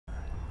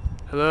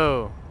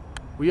Hello,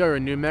 we are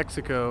in New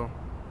Mexico,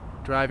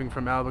 driving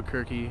from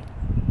Albuquerque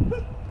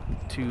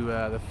to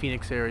the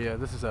Phoenix area.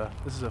 This is a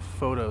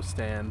photo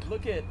stand.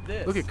 Look at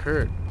this. Look at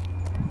Kurt.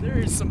 There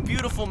is some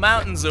beautiful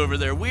mountains over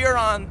there. We are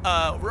on.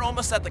 We're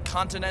almost at the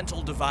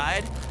Continental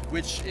Divide,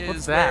 which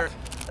is where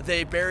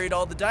they buried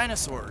all the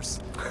dinosaurs.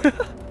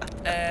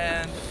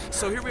 And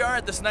so here we are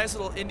at this nice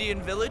little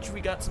Indian village. We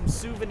got some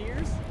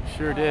souvenirs.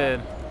 Sure did.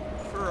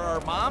 For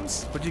our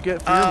moms. What'd you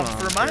get for your mom?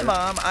 For my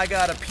mom, I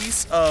got a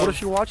piece of. What if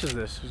she watches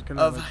this? She's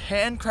gonna of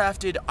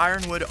handcrafted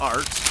ironwood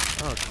art.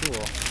 Oh,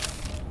 cool.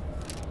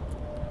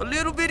 A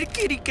little bitty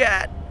kitty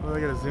cat. Well, I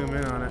gotta zoom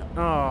in on it.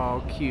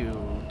 Oh, cute.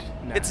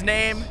 Nice. Its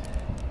name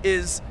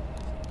is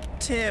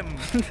Tim.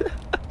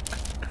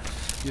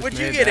 What'd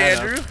you made get,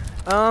 Andrew?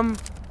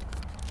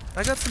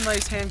 I got some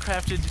nice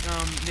handcrafted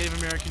Native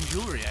American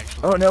jewelry,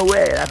 actually. Oh, no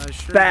way. That's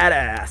sure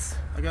badass.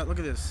 I got, look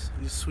at this,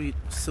 these sweet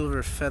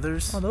silver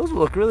feathers. Oh, those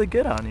look really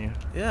good on you.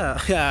 Yeah,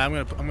 I'm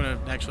gonna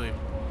actually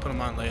put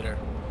them on later.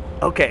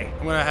 Okay.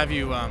 I'm gonna have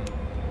you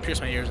pierce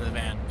my ears in the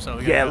van. So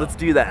yeah, let's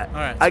do that. All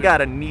right. I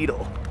got a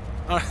needle.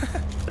 All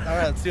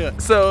right, let's do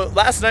it. So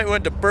last night we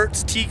went to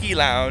Bert's Tiki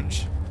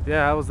Lounge.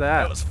 Yeah, how was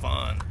that? That was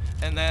fun.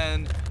 And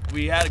then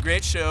we had a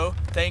great show.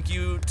 Thank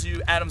you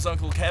to Adam's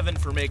Uncle Kevin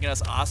for making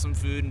us awesome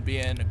food and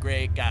being a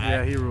great guy.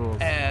 Yeah, he rules.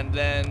 And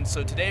then,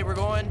 so today we're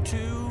going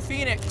to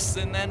Phoenix,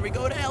 and then we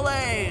go to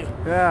LA.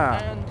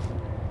 Yeah. And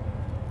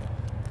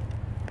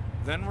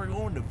then we're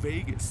going to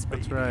Vegas,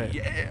 baby. That's right.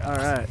 Yeah. All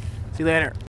right. See you later.